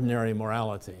 ordinary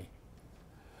morality,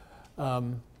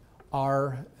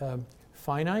 are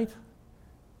finite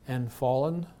and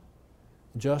fallen,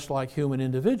 just like human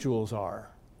individuals are.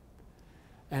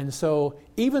 And so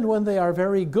even when they are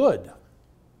very good,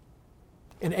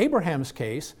 in Abraham's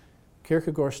case,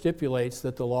 Kierkegaard stipulates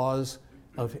that the laws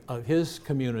of his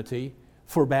community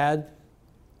forbade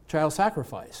child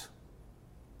sacrifice,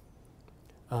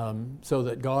 so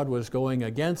that God was going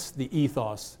against the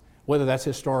ethos. Whether that's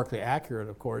historically accurate,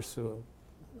 of course,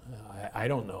 I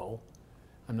don't know.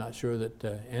 I'm not sure that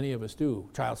any of us do.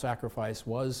 Child sacrifice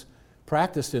was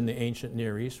practiced in the ancient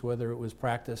Near East. Whether it was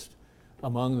practiced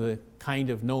among the kind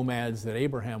of nomads that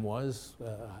Abraham was,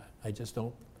 I just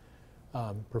don't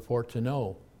purport to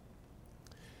know.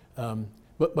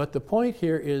 But the point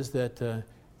here is that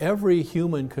every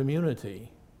human community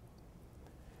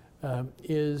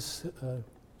is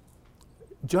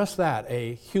just that,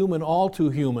 a human, all too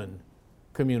human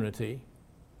community,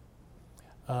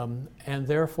 and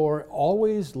therefore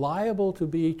always liable to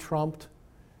be trumped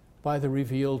by the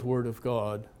revealed Word of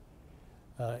God,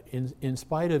 in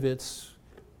spite of its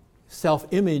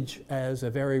self-image as a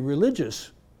very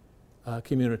religious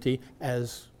community,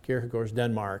 as Kierkegaard's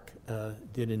Denmark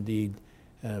did indeed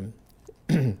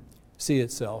see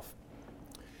itself.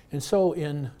 And so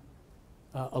in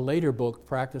a later book,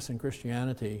 Practice in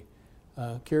Christianity,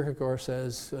 Kierkegaard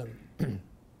says,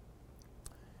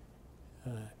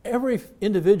 every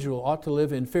individual ought to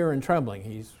live in fear and trembling.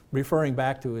 He's referring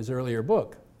back to his earlier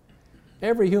book.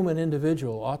 Every human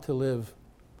individual ought to live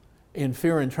in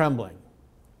fear and trembling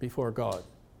before God.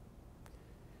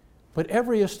 But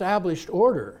every established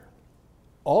order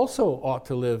also ought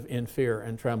to live in fear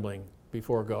and trembling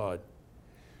before God,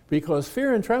 because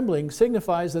fear and trembling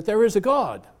signifies that there is a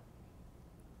God.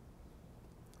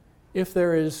 If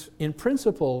there is, in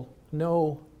principle,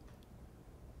 no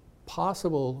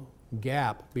possible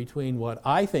gap between what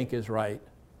I think is right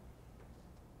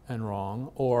and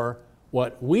wrong, or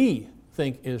what we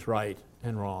think is right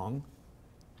and wrong,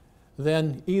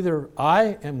 then either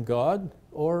I am God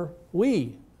or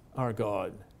we are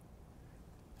God.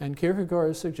 And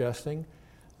Kierkegaard is suggesting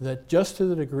that just to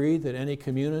the degree that any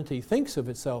community thinks of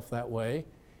itself that way,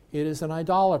 it is an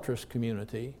idolatrous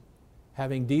community,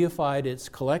 having deified its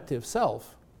collective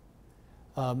self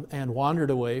and wandered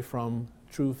away from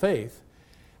true faith,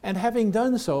 and having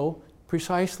done so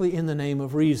precisely in the name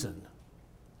of reason.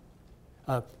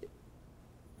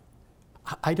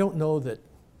 I don't know that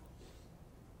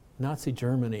Nazi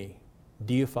Germany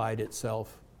deified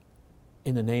itself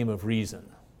in the name of reason.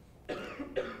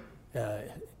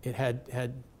 It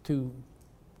had too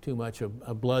much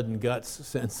a blood and guts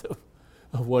sense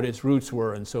of what its roots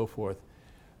were and so forth.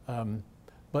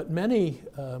 But many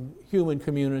human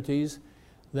communities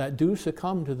that do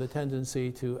succumb to the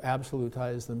tendency to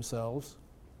absolutize themselves,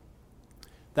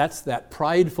 that's that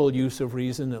prideful use of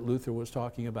reason that Luther was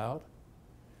talking about,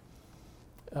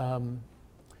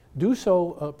 do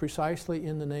so precisely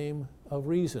in the name of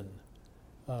reason.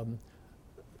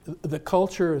 The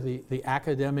culture, the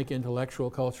academic intellectual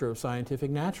culture of scientific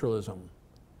naturalism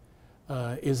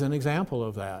is an example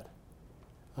of that.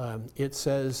 It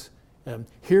says,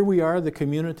 here we are, the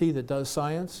community that does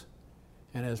science,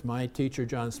 and as my teacher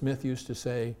John Smith used to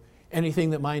say,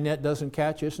 anything that my net doesn't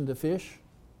catch isn't a fish.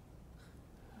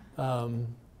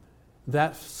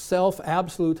 That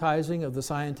self-absolutizing of the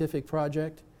scientific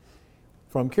project,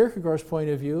 from Kierkegaard's point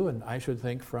of view, and I should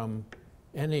think from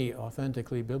any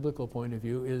authentically biblical point of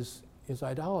view, is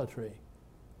idolatry,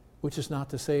 which is not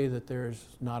to say that there's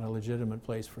not a legitimate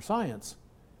place for science,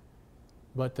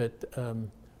 but that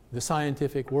the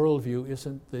scientific worldview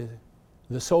isn't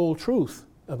the sole truth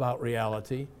about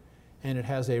reality, and it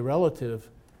has a relative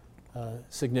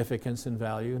significance and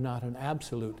value, not an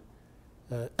absolute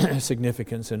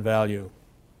significance and value.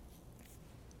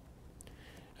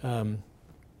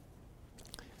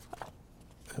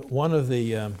 One of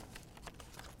the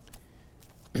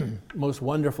most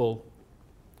wonderful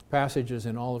passages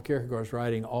in all of Kierkegaard's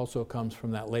writing also comes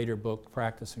from that later book,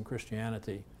 Practice in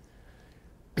Christianity,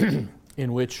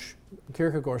 in which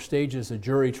Kierkegaard stages a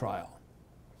jury trial.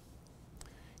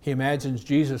 He imagines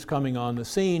Jesus coming on the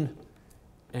scene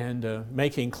and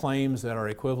making claims that are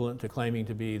equivalent to claiming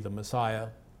to be the Messiah,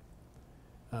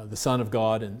 the Son of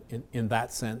God in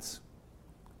that sense,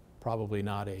 probably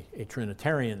not a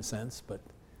Trinitarian sense, but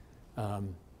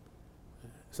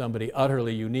somebody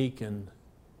utterly unique in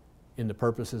the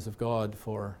purposes of God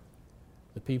for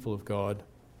the people of God.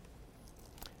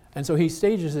 And so he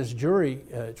stages this jury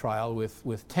trial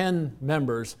with 10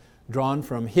 members drawn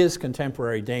from his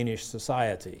contemporary Danish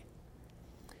society,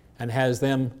 and has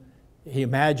them, he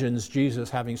imagines Jesus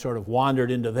having sort of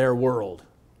wandered into their world.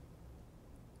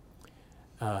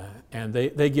 And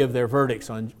they give their verdicts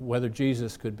on whether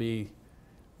Jesus could be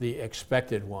the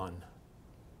expected one.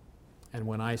 And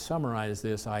when I summarize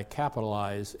this, I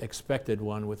capitalize expected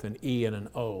one with an E and an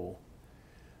O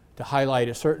to highlight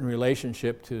a certain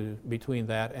relationship between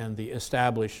that and the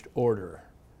established order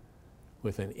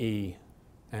with an E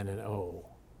and an O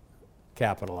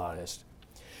capitalized.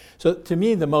 So to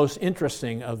me, the most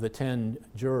interesting of the 10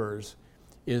 jurors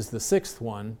is the sixth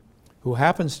one, who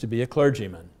happens to be a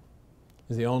clergyman.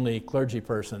 He's the only clergy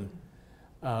person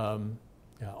on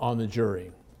the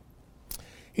jury.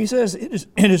 He says, it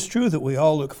is true that we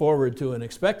all look forward to an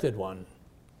expected one,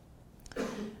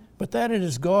 but that it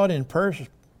is God in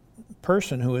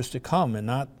person who is to come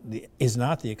and is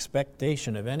not the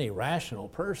expectation of any rational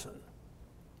person.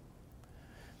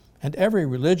 And every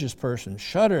religious person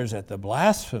shudders at the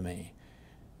blasphemy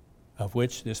of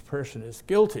which this person is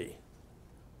guilty.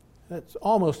 That's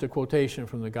almost a quotation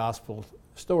from the gospel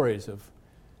stories of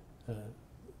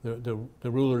the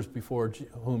rulers before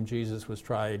whom Jesus was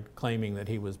tried, claiming that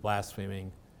he was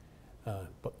blaspheming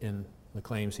in the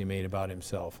claims he made about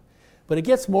himself. But it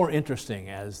gets more interesting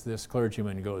as this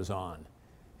clergyman goes on.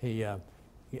 He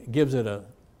gives it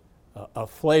a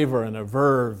flavor and a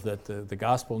verve that the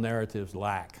gospel narratives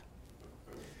lack.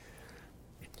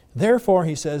 Therefore,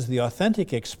 he says, the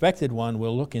authentic expected one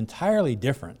will look entirely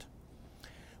different,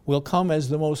 will come as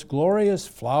the most glorious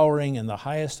flowering and the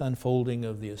highest unfolding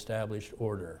of the established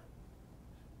order.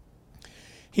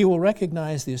 He will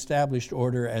recognize the established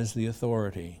order as the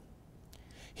authority.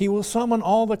 He will summon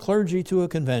all the clergy to a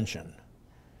convention,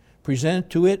 present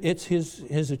to it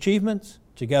his achievements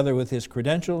together with his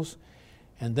credentials,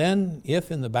 and then,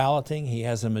 if in the balloting he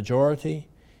has a majority,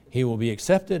 he will be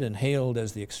accepted and hailed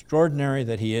as the extraordinary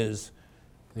that he is,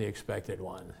 the expected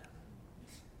one.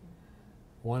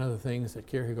 One of the things that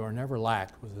Kierkegaard never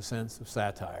lacked was a sense of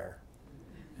satire,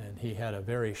 and he had a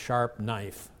very sharp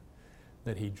knife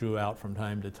that he drew out from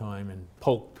time to time and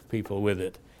poked people with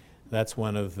it. That's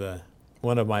one of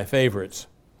my favorites.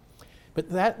 But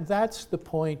that's the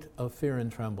point of fear and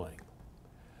trembling.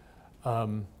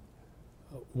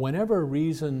 Whenever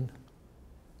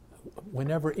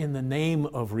in the name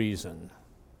of reason,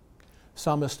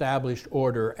 some established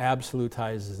order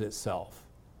absolutizes itself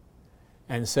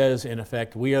and says, in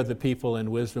effect, we are the people and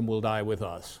wisdom will die with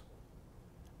us.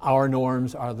 Our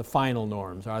norms are the final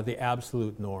norms, are the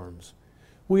absolute norms.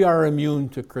 We are immune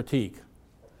to critique.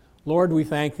 Lord, we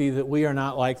thank thee that we are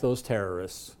not like those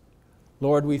terrorists.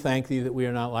 Lord, we thank thee that we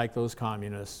are not like those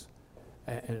communists.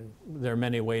 And there are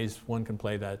many ways one can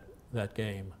play that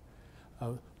game.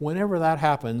 Whenever that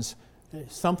happens,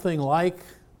 something like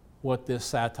what this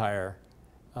satire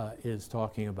is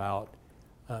talking about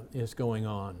is going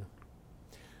on.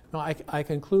 Now, I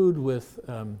conclude with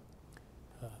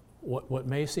what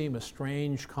may seem a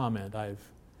strange comment. I've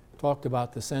talked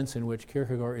about the sense in which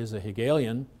Kierkegaard is a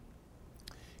Hegelian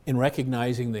in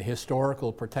recognizing the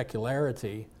historical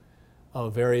particularity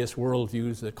of various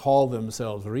worldviews that call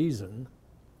themselves reason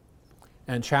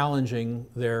and challenging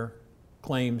their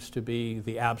claims to be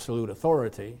the absolute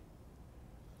authority.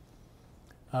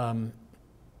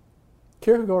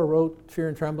 Kierkegaard wrote Fear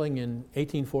and Trembling in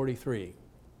 1843,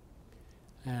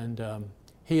 and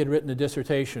he had written a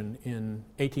dissertation in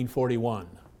 1841.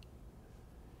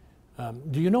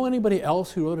 Do you know anybody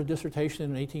else who wrote a dissertation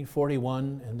in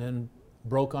 1841 and then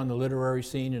broke on the literary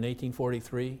scene in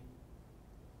 1843?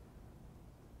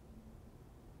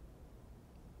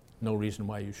 No reason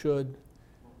why you should.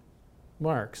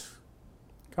 Marx.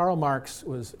 Karl Marx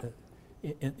was,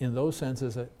 in those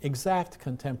senses, an exact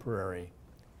contemporary.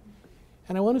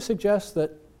 And I want to suggest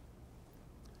that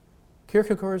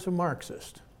Kierkegaard is a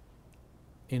Marxist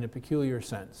in a peculiar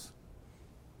sense.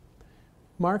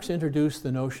 Marx introduced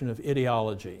the notion of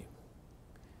ideology.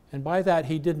 And by that,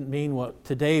 he didn't mean what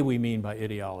today we mean by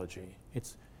ideology.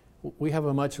 We have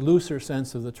a much looser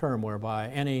sense of the term, whereby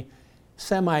any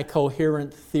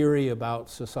semi-coherent theory about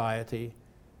society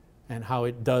and how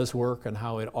it does work and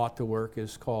how it ought to work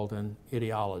is called an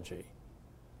ideology.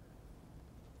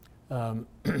 But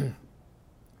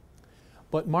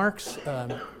Marx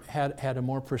had a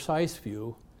more precise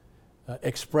view,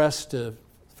 expressed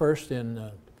first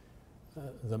in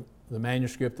the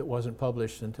manuscript that wasn't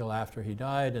published until after he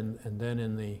died, and then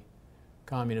in the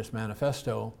Communist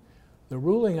Manifesto. The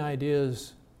ruling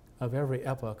ideas of every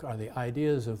epoch are the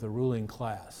ideas of the ruling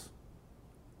class.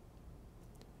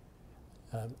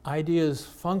 Ideas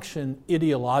function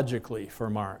ideologically for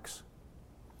Marx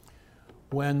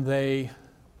when they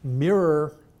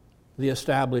mirror the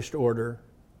established order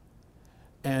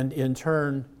and in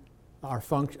turn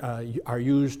are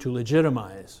used to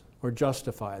legitimize or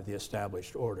justify the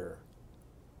established order.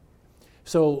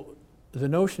 So the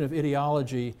notion of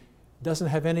ideology doesn't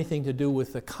have anything to do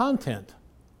with the content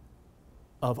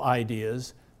of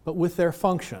ideas, but with their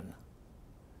function.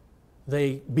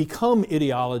 They become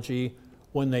ideology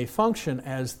when they function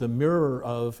as the mirror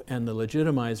of and the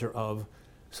legitimizer of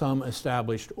some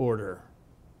established order.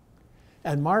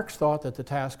 And Marx thought that the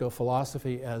task of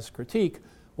philosophy as critique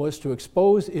was to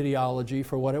expose ideology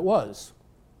for what it was,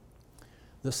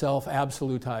 the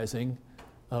self-absolutizing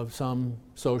of some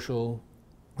social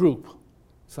group,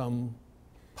 some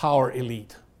power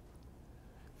elite.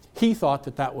 he thought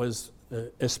that that was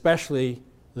especially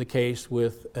the case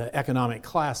with economic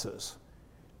classes.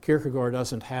 Kierkegaard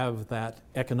doesn't have that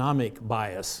economic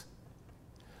bias.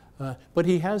 But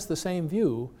he has the same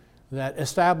view that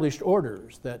established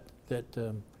orders, that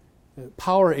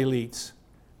power elites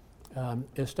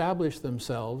establish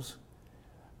themselves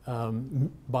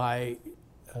by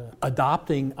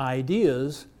adopting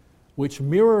ideas which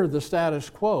mirror the status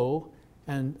quo,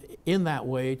 and in that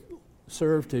way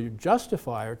serve to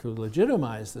justify or to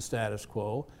legitimize the status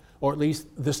quo, or at least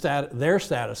their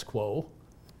status quo.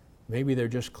 Maybe they're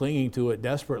just clinging to it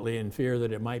desperately in fear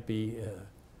that it might be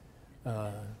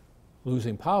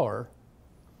losing power.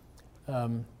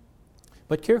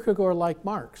 But Kierkegaard, like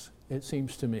Marx, it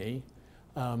seems to me,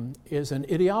 is an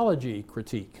ideology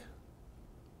critique,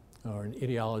 or an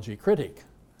ideology critic,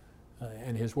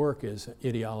 and his work is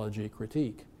ideology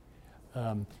critique.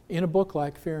 In a book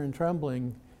like Fear and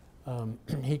Trembling,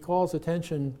 he calls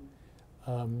attention,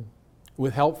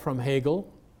 with help from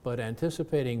Hegel, but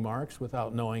anticipating Marx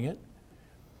without knowing it,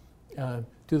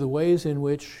 to the ways in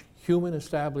which human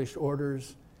established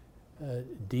orders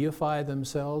deify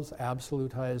themselves,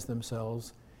 absolutize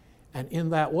themselves, and in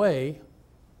that way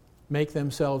make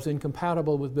themselves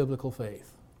incompatible with biblical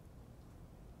faith.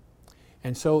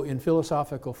 And so in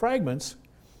Philosophical Fragments,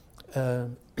 a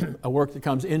work that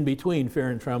comes in between Fear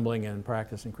and Trembling and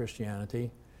Practice in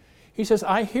Christianity, he says,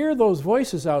 I hear those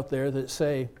voices out there that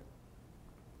say,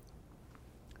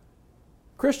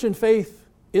 Christian faith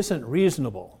isn't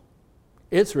reasonable.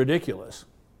 It's ridiculous.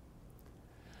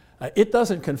 It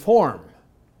doesn't conform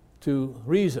to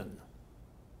reason.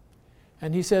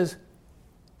 And he says,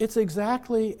 it's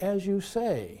exactly as you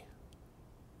say.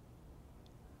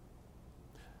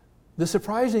 The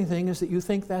surprising thing is that you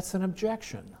think that's an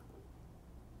objection.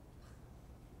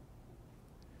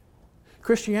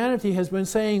 Christianity has been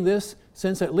saying this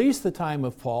since at least the time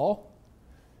of Paul,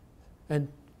 and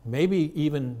maybe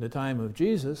even the time of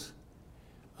Jesus.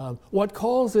 What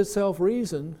calls itself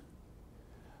reason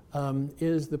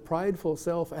is the prideful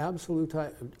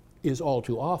self-absolutizing, is all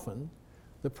too often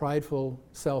the prideful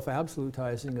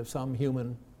self-absolutizing of some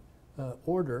human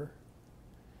order.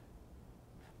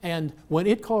 And when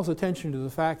it calls attention to the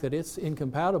fact that it's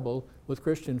incompatible with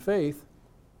Christian faith,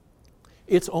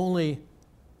 it's only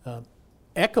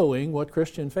echoing what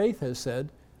Christian faith has said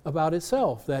about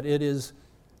itself, that it is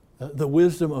the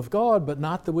wisdom of God, but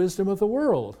not the wisdom of the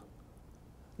world.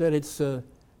 That it's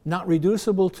not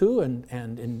reducible to and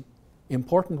in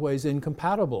important ways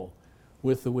incompatible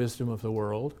with the wisdom of the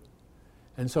world.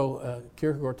 And so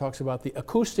Kierkegaard talks about the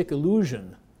acoustic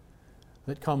illusion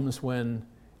that comes when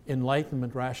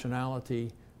Enlightenment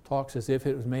rationality talks as if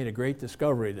it was made a great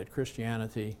discovery that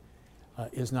Christianity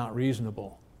is not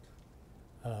reasonable.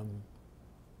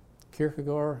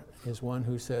 Kierkegaard is one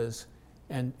who says,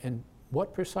 and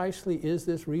what precisely is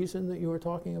this reason that you are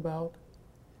talking about?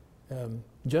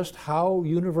 Just how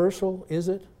universal is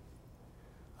it?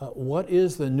 What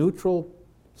is the neutral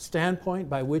standpoint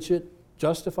by which it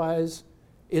justifies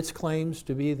its claims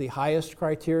to be the highest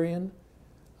criterion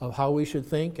of how we should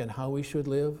think and how we should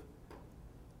live?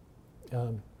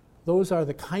 Those are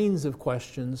the kinds of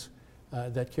questions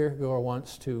that Kierkegaard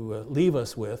wants to leave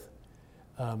us with.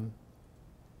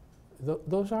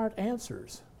 Those aren't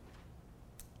answers.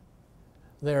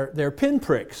 They're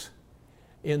pinpricks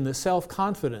in the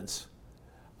self-confidence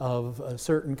of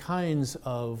certain kinds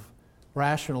of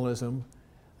rationalism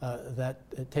that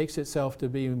takes itself to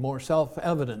be more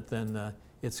self-evident than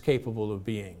it's capable of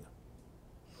being.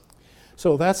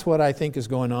 So that's what I think is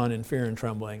going on in Fear and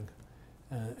Trembling,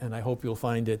 and I hope you'll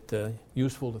find it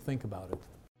useful to think about it.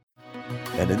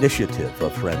 An initiative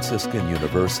of Franciscan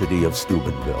University of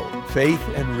Steubenville.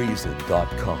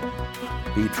 faithandreason.com.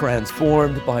 Be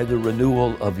transformed by the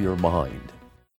renewal of your mind.